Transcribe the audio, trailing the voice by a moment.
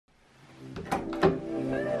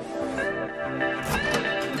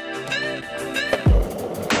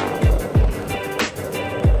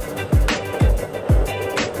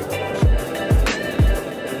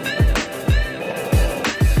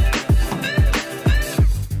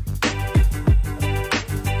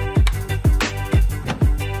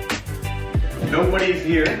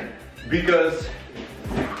here because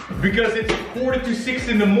it's 5:45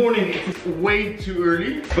 in the morning. It's way too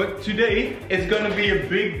early. But today is gonna be a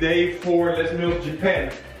big day for Les Mills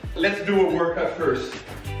Japan. Let's do a workout first.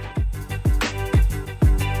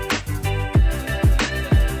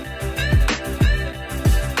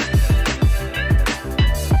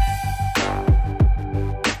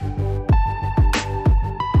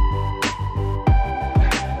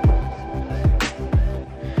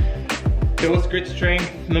 That was grit strength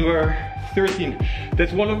number 13.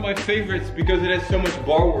 That's one of my favorites because it has so much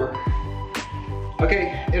bar work.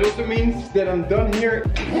 Okay, it also means that I'm done here.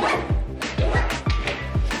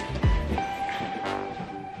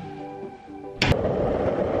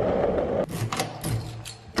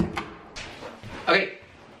 Okay,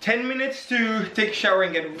 10 minutes to take a shower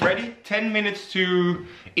and get ready. 10 minutes to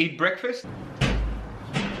eat breakfast.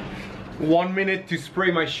 1 minute to spray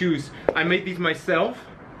my shoes. I made these myself.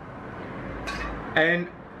 And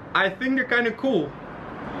I think they're kind of cool.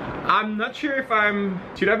 I'm not sure if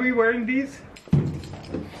should I be wearing these?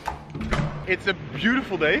 It's a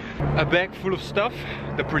beautiful day. A bag full of stuff,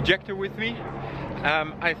 the projector with me.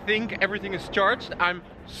 I think everything is charged. I'm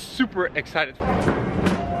super excited.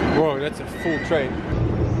 Whoa, that's a full train.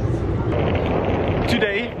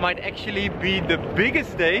 Today might actually be the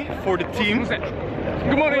biggest day for the team.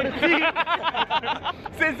 Good morning.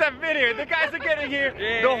 Since I've been here, the guys are getting here.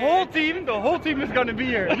 Yeah. The whole team is gonna be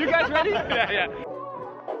here. You guys ready? Yeah.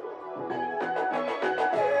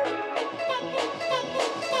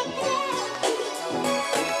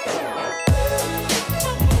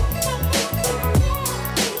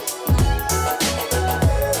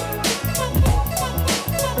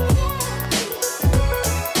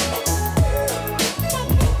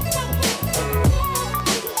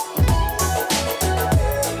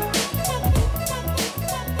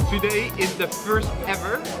 Today is the first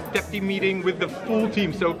ever TEP team meeting with the full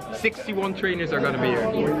team, so 61 trainers are gonna be here.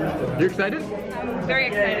 You excited? Very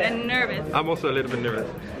excited and nervous. I'm also a little bit nervous.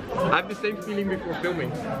 I have the same feeling before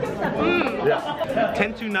filming. Yeah.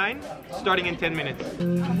 10 to 9, starting in 10 minutes.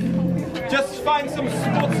 Just find some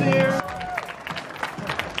spots here.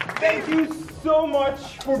 Thank you so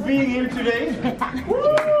much for being here today.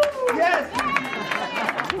 Woo! Yes!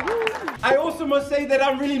 I also must say that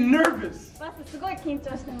I'm really nervous.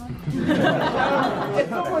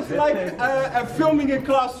 It's almost like filming a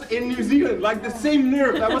class in New Zealand, like the same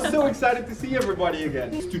nerves. I was so excited to see everybody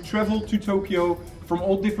again. To travel to Tokyo from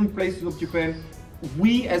all different places of Japan,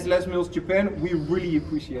 we as Les Mills Japan, we really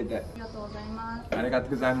appreciate that. Arigatou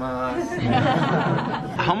gozaimasu.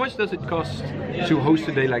 How much does it cost to host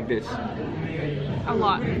a day like this? A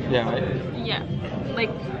lot. Yeah, right? Yeah,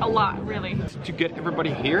 like a lot, really. To get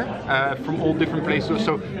everybody here from all different places.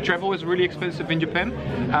 So travel is really expensive in Japan.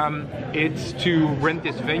 It's to rent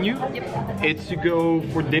this venue. Yep. It's to go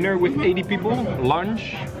for dinner with 80 people,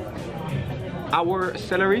 lunch, our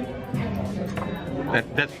salary.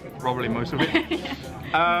 That's probably most of it.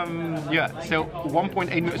 Yeah, so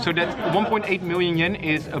 1.8 million yen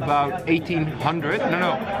is about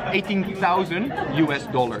 18,000 US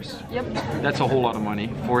dollars. Yep. That's a whole lot of money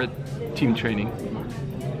for team training.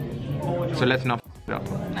 So let's not f it up.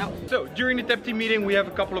 No. So during the TEP team meeting we have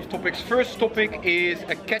a couple of topics. First topic is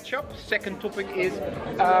a catch-up. Second topic is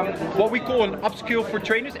what we call an upskill for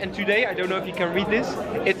trainers. And today, I don't know if you can read this,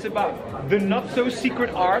 it's about the not so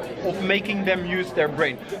secret art of making them use their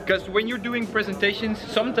brain. Because when you're doing presentations,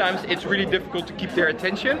 sometimes it's really difficult to keep their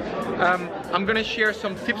attention. I'm gonna share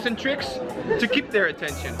some tips and tricks to keep their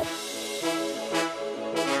attention.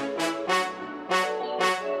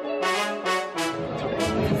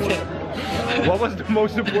 What was the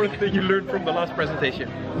most important thing you learned from the last presentation?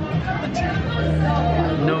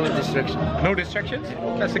 No distraction. No distractions?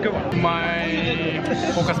 That's a good one. My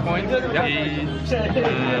focus point is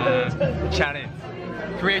challenge.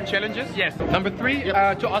 Create challenges? Yes. Number 3,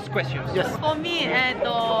 to ask questions. Yes. For me,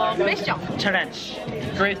 question. Challenge.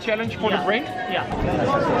 Create challenge for the brain? Yeah.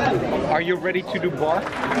 Are you ready to do bar?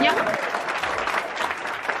 Yeah.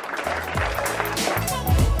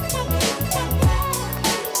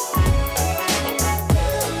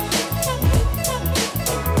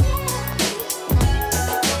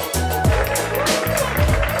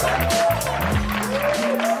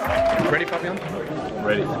 Ready, Fabian?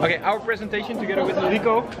 Ready. Okay, our presentation together with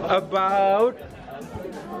Rico about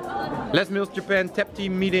Les Mills Japan TEP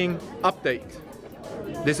team meeting update.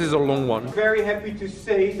 This is a long one. Very happy to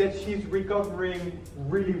say that she's recovering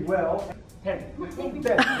really well. 10.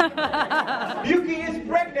 Yuki is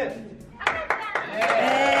pregnant.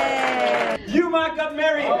 Hey. Yuma got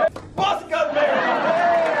married. Bas got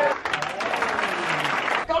married.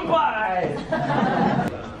 Come by.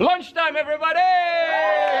 Lunchtime, everybody.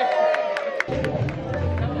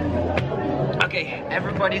 Okay,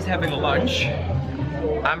 everybody's having lunch.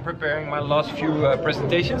 I'm preparing my last few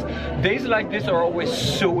presentations. Days like this are always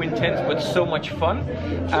so intense, but so much fun.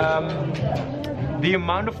 The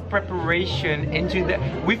amount of preparation into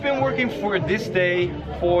that. We've been working for this day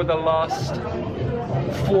for the last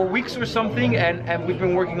 4 weeks or something, and we've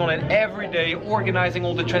been working on it every day, organizing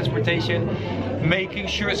all the transportation, making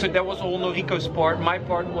sure, so that was all Noriko's part. My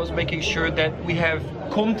part was making sure that we have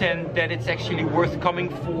content that it's actually worth coming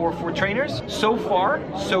for trainers. So far,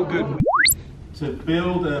 so good. To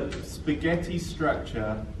build a spaghetti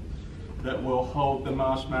structure that will hold the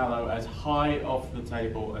marshmallow as high off the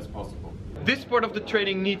table as possible. This part of the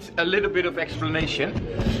training needs a little bit of explanation.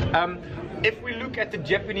 If we look at the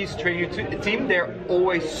Japanese training team, they're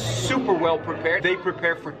always super well prepared. They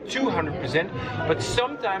prepare for 200%, but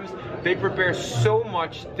sometimes they prepare so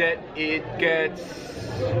much that it gets...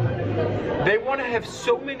 They want to have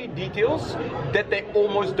so many details that they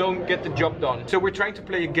almost don't get the job done. So we're trying to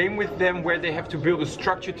play a game with them where they have to build a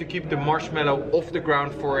structure to keep the marshmallow off the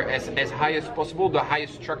ground for as high as possible. The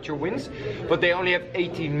highest structure wins, but they only have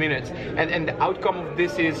 18 minutes. And the outcome of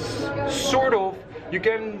this is sort of, you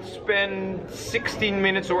can spend 16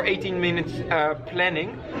 minutes or 18 minutes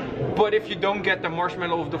planning, but if you don't get the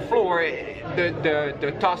marshmallow off the floor,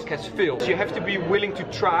 the task has failed. So you have to be willing to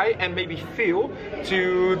try and maybe fail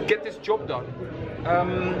to get this job done.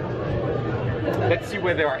 Let's see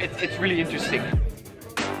where they are. It's really interesting.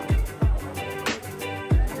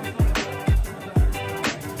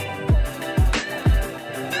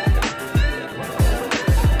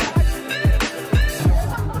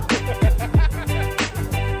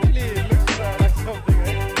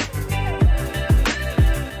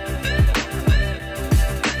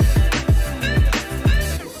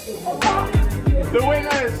 The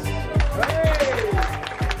winners! Hey!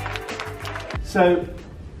 So,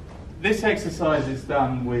 this exercise is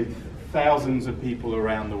done with thousands of people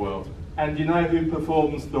around the world. And you know who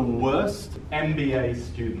performs the worst? MBA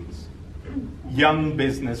students. Young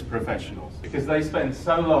business professionals. Because they spend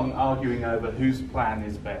so long arguing over whose plan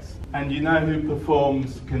is best. And you know who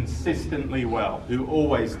performs consistently well, who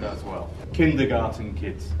always does well? Kindergarten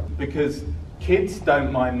kids. Because kids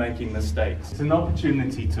don't mind making mistakes. It's an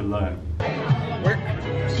opportunity to learn.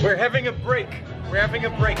 We're having a break. We're having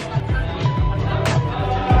a break.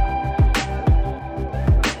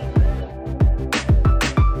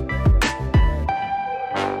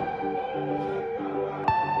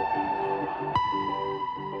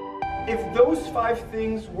 If those 5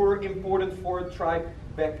 things were important for a tribe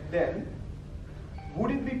back then,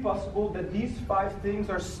 would it be possible that these 5 things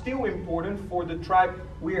are still important for the tribe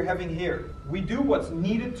we are having here? We do what's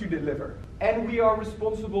needed to deliver, and we are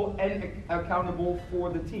responsible and accountable for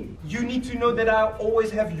the team. You need to know that I always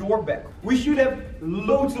have your back. We should have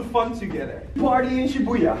loads of fun together. Party in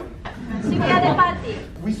Shibuya. Shibuya party.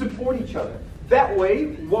 We support each other. That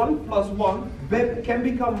way, 1 + 1 can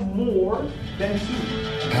become more than 2.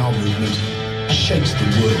 Our movement shapes the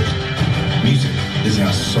world. Music is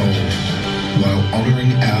our soul. While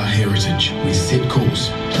honouring our heritage, we set course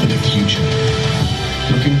for the future.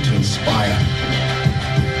 Looking to inspire,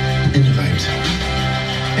 innovate,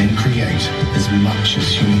 and create as much as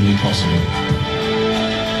humanly possible.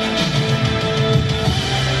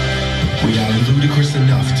 We are ludicrous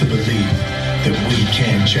enough to believe that we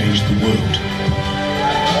can change the world.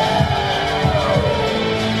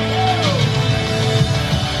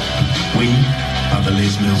 We are the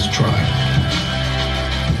Les Mills Tribe.